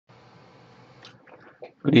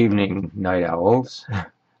Good evening, night owls.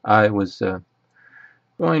 I was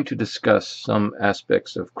going to discuss some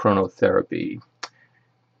aspects of chronotherapy,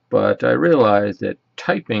 but I realized that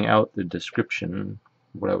typing out the description,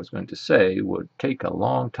 what I was going to say, would take a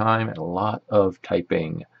long time and a lot of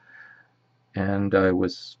typing. And I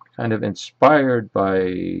was kind of inspired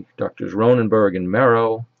by Drs. Ronenberg and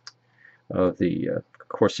Merrow of the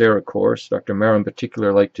Coursera course. Dr. Merrow in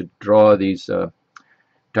particular liked to draw these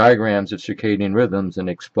diagrams of circadian rhythms and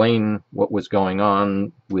explain what was going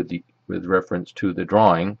on with reference to the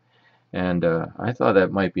drawing, and I thought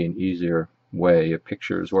that might be an easier way. A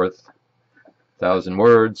picture is worth 1,000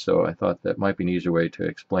 words, so I thought that might be an easier way to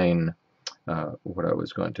explain what I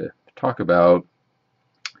was going to talk about.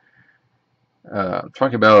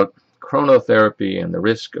 Talking about chronotherapy and the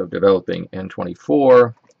risk of developing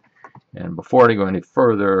N24. And before I go any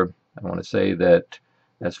further, I want to say that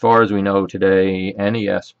as far as we know today, any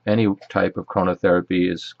type of chronotherapy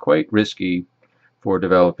is quite risky for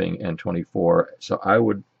developing N24. So I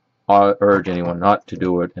would urge anyone not to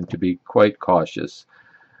do it and to be quite cautious.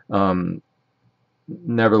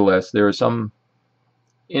 Nevertheless, there are some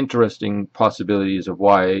interesting possibilities of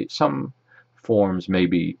why some forms may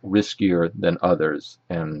be riskier than others,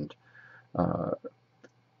 and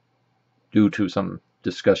due to some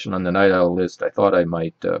discussion on the night owl list, I thought I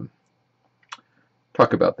might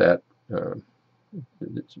talk about that.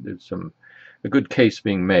 There's a good case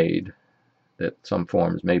being made that some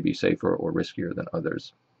forms may be safer or riskier than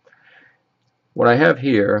others. What I have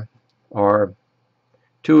here are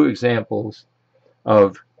two examples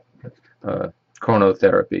of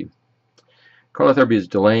chronotherapy. Chronotherapy is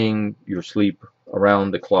delaying your sleep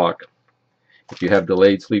around the clock. If you have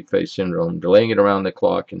delayed sleep phase syndrome, delaying it around the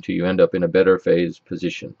clock until you end up in a better phase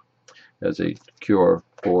position as a cure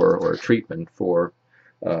for or a treatment for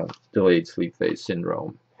delayed sleep phase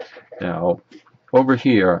syndrome. Now, over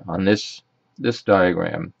here on this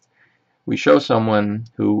diagram, we show someone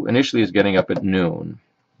who initially is getting up at noon.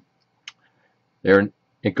 Their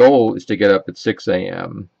goal is to get up at 6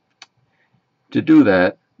 a.m. To do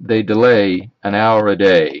that, they delay an hour a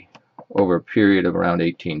day over a period of around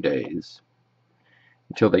 18 days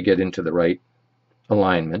until they get into the right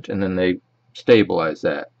alignment, and then they stabilize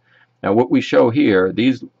that. Now, what we show here,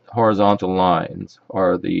 these horizontal lines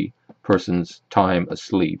are the person's time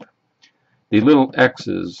asleep. The little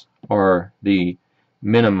X's are the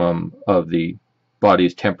minimum of the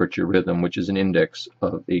body's temperature rhythm, which is an index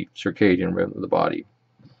of the circadian rhythm of the body.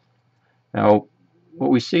 Now, what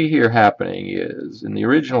we see here happening is, in the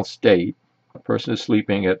original state, a person is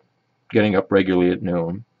sleeping getting up regularly at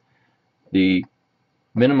noon. The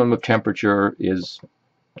minimum of temperature is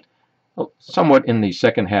somewhat in the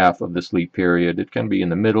second half of the sleep period. It can be in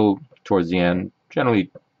the middle, towards the end,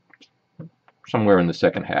 generally somewhere in the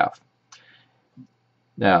second half.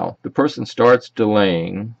 Now, the person starts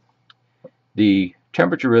delaying. The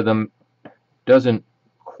temperature rhythm doesn't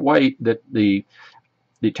quite, the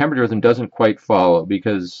temperature rhythm doesn't quite follow,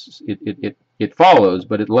 because it follows,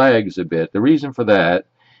 but it lags a bit. The reason for that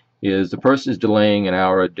is the person is delaying an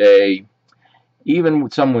hour a day. Even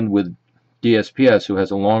with someone with DSPS who has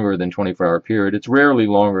a longer than 24-hour period, it's rarely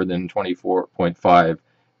longer than 24.5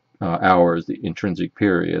 hours, the intrinsic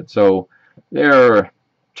period. So their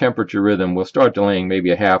temperature rhythm will start delaying maybe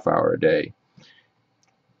a half hour a day.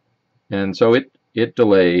 And so it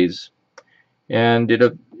delays, and it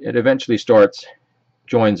eventually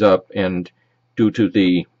joins up, and due to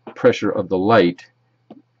the pressure of the light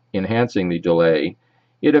enhancing the delay,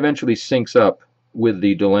 it eventually syncs up with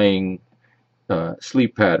the delaying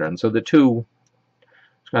sleep pattern. So the two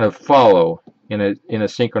kind of follow in a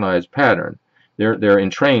synchronized pattern. They're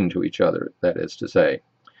entrained to each other, that is to say.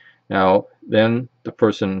 Now, then the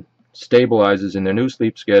person stabilizes in their new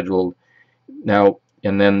sleep schedule. Now,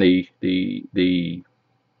 and then the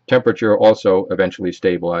temperature also eventually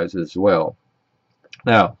stabilizes as well.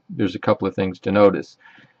 Now, there's a couple of things to notice.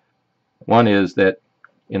 One is that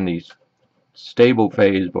in the stable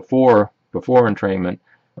phase before entrainment,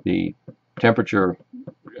 the temperature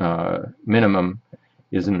minimum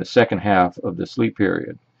is in the second half of the sleep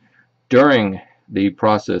period. During the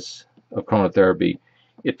process of chronotherapy,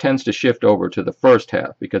 it tends to shift over to the first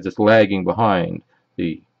half because it's lagging behind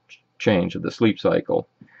the change of the sleep cycle.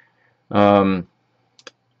 The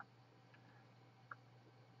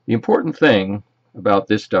important thing about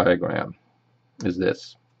this diagram is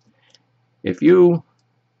this. If you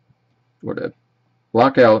were to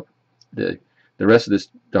block out the rest of this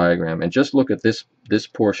diagram and just look at this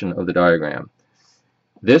portion of the diagram,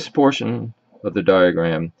 this portion of the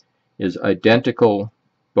diagram is identical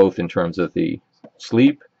both in terms of the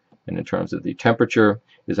sleep and in terms of the temperature,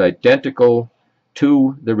 is identical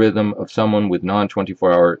to the rhythm of someone with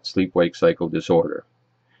non-24-hour sleep-wake cycle disorder.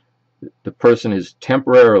 The person is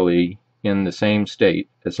temporarily in the same state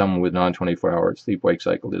as someone with non-24-hour sleep-wake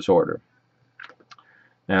cycle disorder.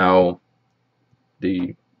 Now,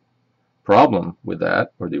 the problem with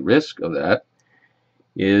that, or the risk of that,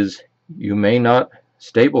 is you may not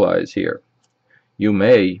stabilize here. You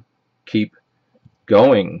may keep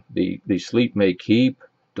going. The sleep may keep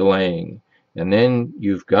delaying, and then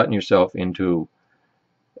you've gotten yourself into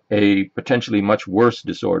a potentially much worse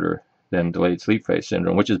disorder than delayed sleep phase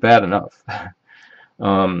syndrome, which is bad enough.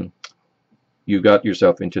 You got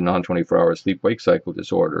yourself into non-24-hour sleep-wake cycle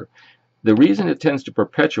disorder. The reason it tends to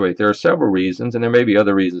perpetuate, there are several reasons, and there may be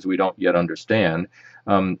other reasons we don't yet understand.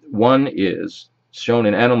 One is shown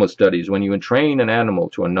in animal studies. When you entrain an animal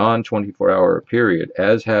to a non-24-hour period,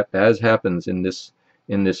 as happens in this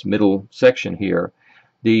middle section here,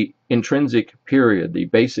 the intrinsic period, the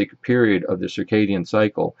basic period of the circadian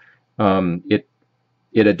cycle,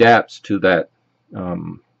 it adapts to that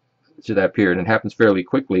period and happens fairly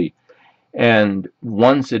quickly. And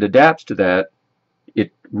once it adapts to that,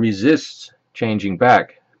 it resists changing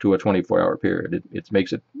back to a 24-hour period. It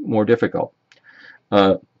makes it more difficult.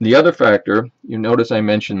 The other factor, you notice I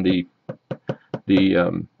mentioned the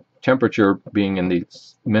temperature being in the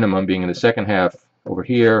minimum being in the second half over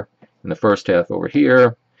here, and the first half over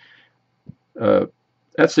here.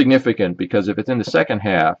 That's significant because if it's in the second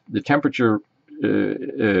half, the temperature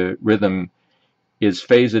rhythm is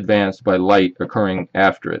phase advanced by light occurring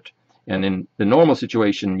after it. And in the normal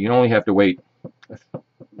situation, you only have to wait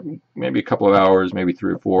maybe a couple of hours, maybe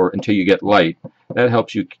 3 or 4, until you get light. That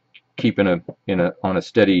helps you keep on a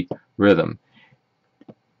steady rhythm.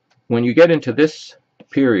 When you get into this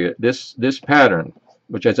period, this pattern,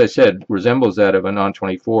 which, as I said, resembles that of a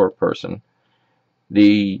non-24 person,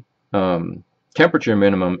 the temperature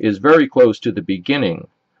minimum is very close to the beginning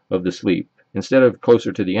of the sleep instead of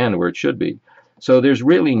closer to the end where it should be. So there's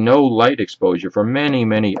really no light exposure for many,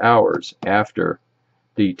 many hours after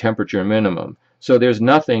the temperature minimum. So there's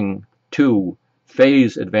nothing to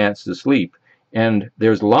phase advance the sleep. And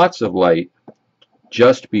there's lots of light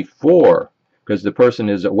just before, because the person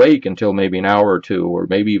is awake until maybe an hour or 2, or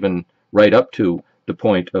maybe even right up to the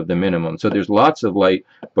point of the minimum. So there's lots of light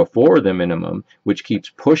before the minimum, which keeps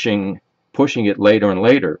pushing it later and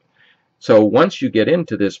later. So once you get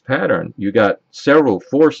into this pattern, you got several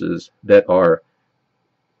forces that are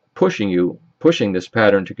pushing this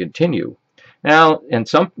pattern to continue. Now, and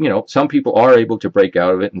some people are able to break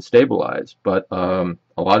out of it and stabilize, but a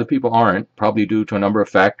lot of people aren't, probably due to a number of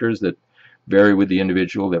factors that vary with the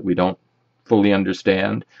individual that we don't fully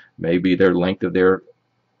understand. Maybe their length of their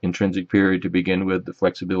intrinsic period to begin with, the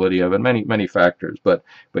flexibility of it, many factors. But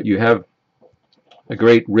you have a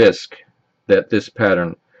great risk that this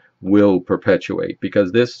pattern will perpetuate,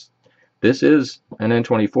 because this is an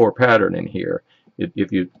N24 pattern in here.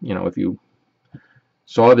 If you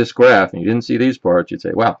saw this graph and you didn't see these parts, you'd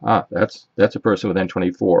say, wow, that's a person with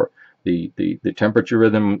N24. The temperature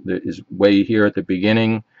rhythm is way here at the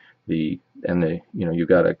beginning, you've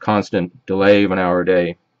got a constant delay of an hour a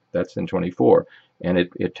day. That's N24, and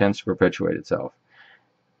it tends to perpetuate itself.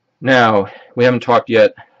 Now, we haven't talked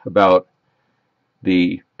yet about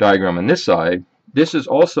the diagram on this side. This is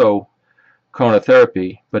also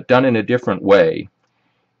chronotherapy, but done in a different way.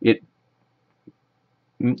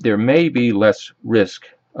 There may be less risk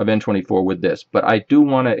of N24 with this, but I do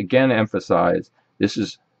want to again emphasize this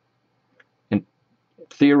is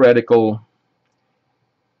theoretical.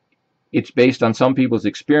 It's based on some people's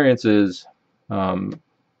experiences. I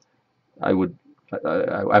would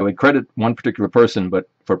credit one particular person, but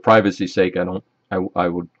for privacy's sake, I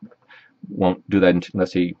won't do that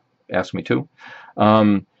unless he asks me to.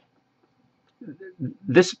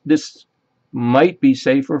 This might be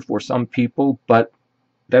safer for some people, but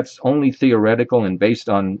that's only theoretical and based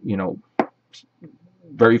on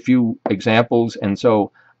very few examples, and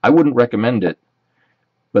so I wouldn't recommend it.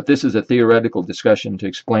 But this is a theoretical discussion to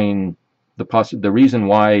explain the reason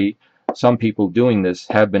why some people doing this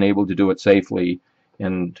have been able to do it safely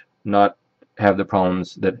and not have the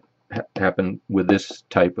problems that happen with this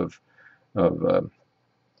type of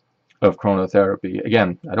chronotherapy.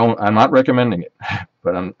 Again, I'm not recommending it,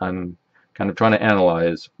 but I'm kind of trying to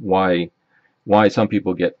analyze why some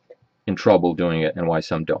people get in trouble doing it and why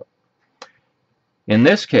some don't. In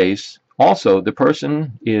this case, also, the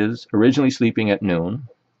person is originally sleeping at noon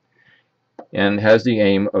and has the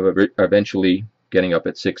aim of eventually getting up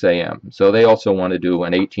at 6 a.m. So they also want to do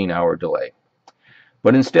an 18-hour delay.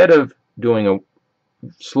 But instead of doing a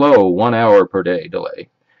slow 1 hour per day delay,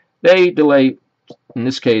 they delay, in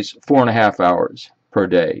this case, 4.5 hours. per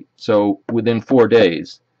day. So within 4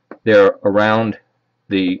 days, they're around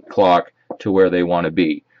the clock to where they want to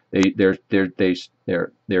be. They're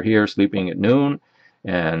here sleeping at noon,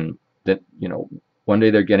 and that, you know, one day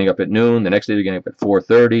they're getting up at noon, the next day they're getting up at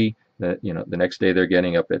 4:30, the next day they're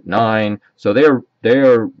getting up at 9. So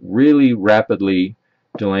they're really rapidly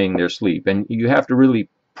delaying their sleep, and you have to really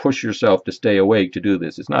push yourself to stay awake to do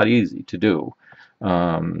this. It's not easy to do.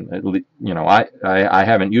 You know, I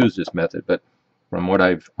haven't used this method, but from what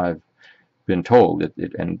I've been told,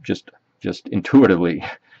 and just intuitively,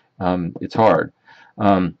 it's hard.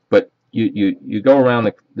 But you go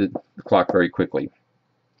around the clock very quickly.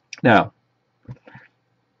 Now,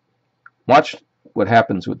 watch what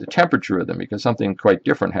happens with the temperature rhythm, because something quite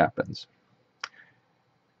different happens.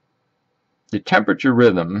 The temperature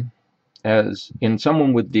rhythm, as in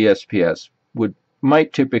someone with DSPS,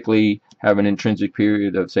 might typically have an intrinsic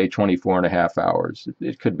period of, say, 24.5 hours.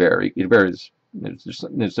 It could vary. It varies.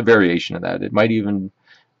 There's a variation of that. It might even,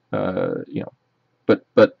 you know,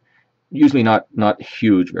 but usually not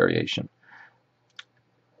huge variation.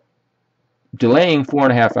 Delaying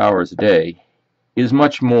 4.5 hours a day is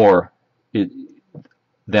much more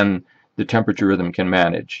than the temperature rhythm can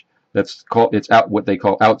manage. It's what they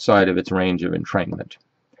call outside of its range of entrainment.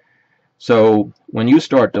 So when you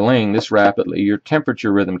start delaying this rapidly, your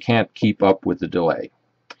temperature rhythm can't keep up with the delay.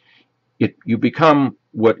 You become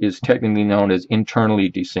what is technically known as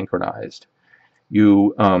internally desynchronized.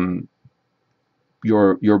 Your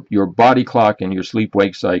body clock and your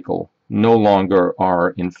sleep-wake cycle no longer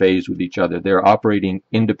are in phase with each other. They're operating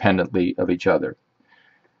independently of each other.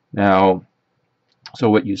 Now, so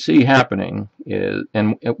what you see happening is,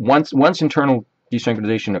 and once internal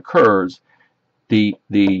desynchronization occurs, the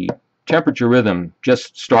temperature rhythm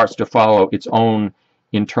just starts to follow its own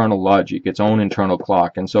internal logic, its own internal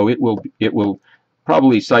clock, and so it will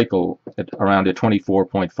probably cycle at around a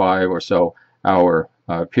 24.5 or so hour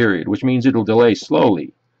period, which means it'll delay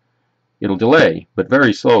slowly. It'll delay, but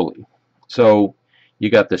very slowly. So you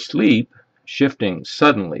got the sleep shifting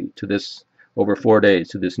suddenly to this, over 4 days,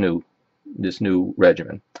 to this new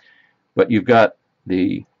regimen, but you've got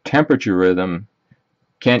the temperature rhythm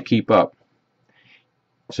can't keep up.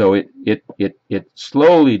 So it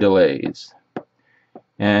slowly delays,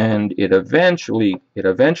 and it eventually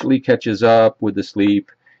catches up with the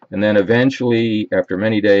sleep, and then eventually, after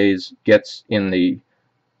many days, gets in the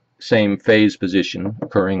same phase position,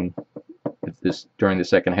 occurring during the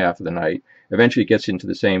second half of the night. Eventually gets into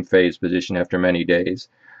the same phase position after many days.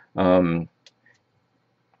 But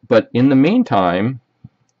in the meantime,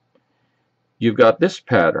 you've got this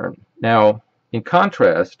pattern. Now, in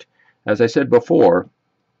contrast, as I said before,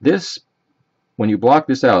 when you block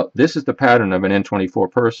this out, this is the pattern of an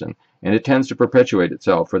N24 person, and it tends to perpetuate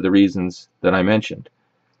itself for the reasons that I mentioned.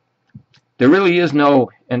 There really is no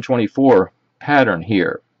N24 pattern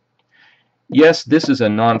here. Yes, this is a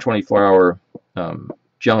non-24-hour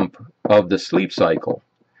jump of the sleep cycle,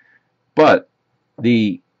 but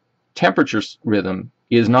the temperature rhythm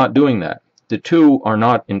is not doing that. The two are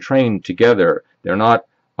not entrained together. They're not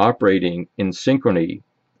operating in synchrony,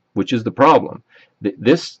 which is the problem.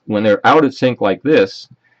 When they're out of sync like this,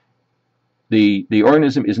 the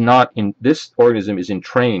organism is not in. This organism is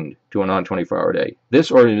entrained to a non-24-hour day.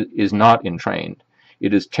 This organism is not entrained.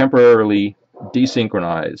 It is temporarily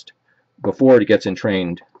desynchronized before it gets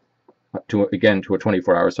entrained to a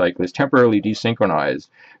 24-hour cycle. It's temporarily desynchronized.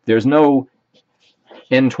 There's no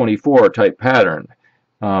N24 type pattern.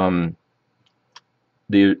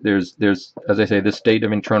 There's as I say, this state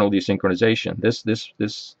of internal desynchronization.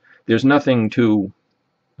 There's nothing to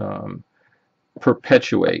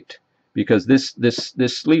perpetuate, because this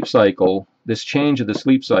sleep cycle, this change of the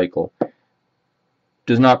sleep cycle,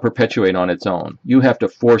 does not perpetuate on its own. You have to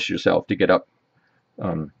force yourself to get up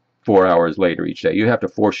 4 hours later each day. You have to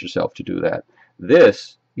force yourself to do that.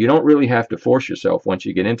 This, you don't really have to force yourself once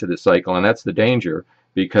you get into the cycle, and that's the danger,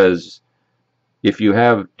 because if you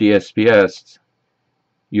have DSPS,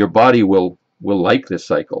 your body will like this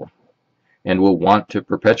cycle and will want to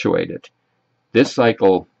perpetuate it. This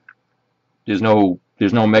cycle, there's no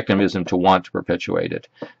mechanism to want to perpetuate it.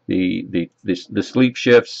 The sleep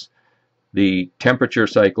shifts, the temperature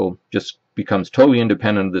cycle just becomes totally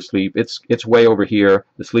independent of the sleep. It's way over here.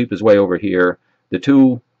 The sleep is way over here. The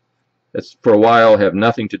two, for a while, have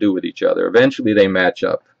nothing to do with each other. Eventually they match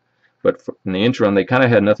up, but in the interim they kind of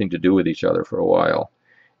had nothing to do with each other for a while,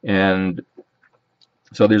 and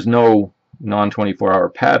so there's no non-24-hour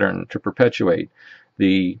pattern to perpetuate.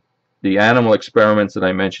 The animal experiments that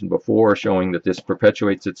I mentioned before, showing that this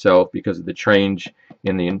perpetuates itself because of the change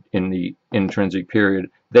in the intrinsic period,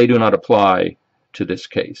 they do not apply to this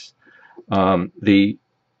case. The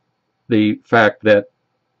fact that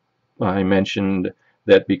I mentioned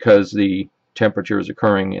that because the temperature is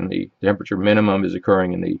occurring in the temperature minimum is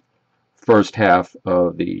occurring in the first half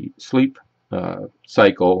of the sleep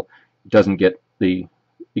cycle, doesn't get it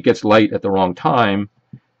gets light at the wrong time.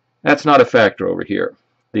 That's not a factor over here.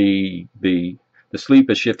 The sleep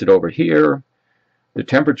is shifted over here. The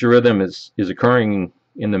temperature rhythm is occurring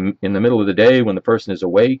in the middle of the day when the person is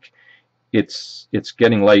awake. It's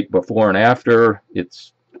getting light before and after.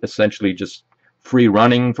 It's essentially just free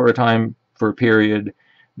running for a period.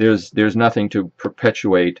 There's nothing to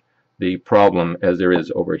perpetuate the problem as there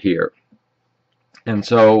is over here. And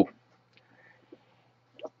so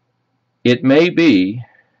it may be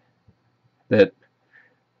that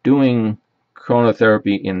doing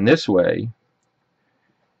chronotherapy in this way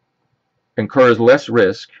incurs less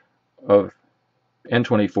risk of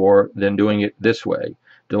N24 than doing it this way,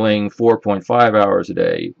 delaying 4.5 hours a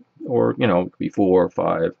day, or it could be 4 or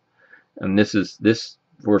 5, and this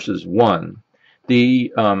versus 1.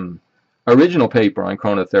 The original paper on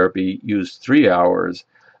chronotherapy used 3 hours.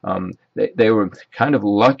 They were kind of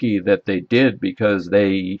lucky that they did, because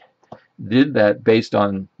they did that based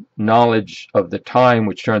on knowledge of the time,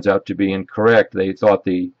 which turns out to be incorrect. They thought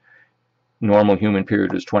the normal human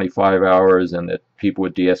period was 25 hours and that people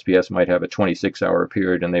with DSPS might have a 26-hour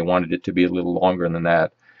period, and they wanted it to be a little longer than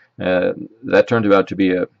that. That turned out to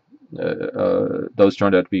be those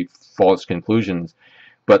turned out to be false conclusions,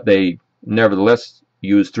 but they nevertheless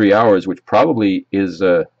used 3 hours, which probably is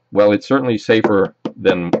well, it's certainly safer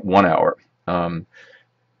than 1 hour.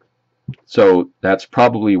 So that's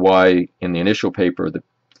probably why in the initial paper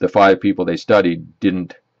the 5 people they studied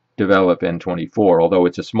didn't develop N24, although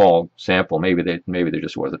it's a small sample. Maybe there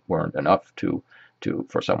just weren't enough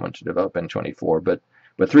for someone to develop N24.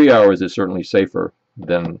 But 3 hours is certainly safer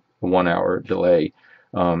than a 1 hour delay.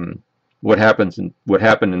 What happened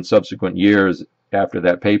in subsequent years after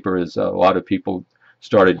that paper is a lot of people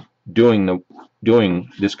started doing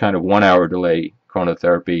this kind of 1 hour delay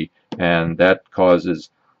chronotherapy, and that causes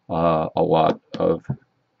a lot of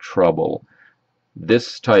trouble.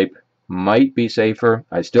 This type might be safer.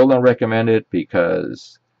 I still don't recommend it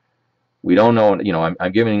because we don't know.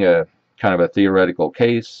 I'm giving a kind of a theoretical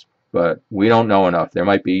case, but we don't know enough. There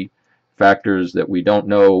might be factors that we don't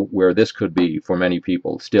know where this could be for many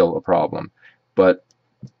people still a problem. But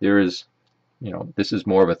there is, this is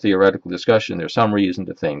more of a theoretical discussion. There's some reason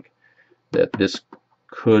to think that this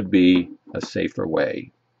could be a safer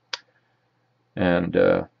way. And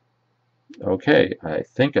okay, I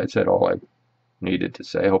think I said all I needed to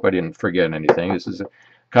say. I hope I didn't forget anything. This is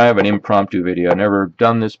kind of an impromptu video. I've never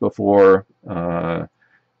done this before,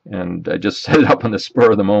 and I just set it up on the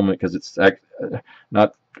spur of the moment because it's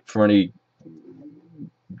not for any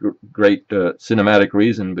great cinematic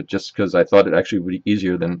reason, but just because I thought it actually would be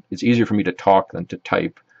it's easier for me to talk than to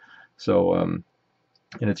type. So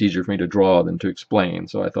and it's easier for me to draw than to explain.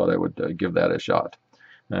 So I thought I would give that a shot.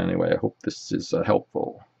 Anyway, I hope this is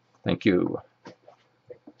helpful. Thank you.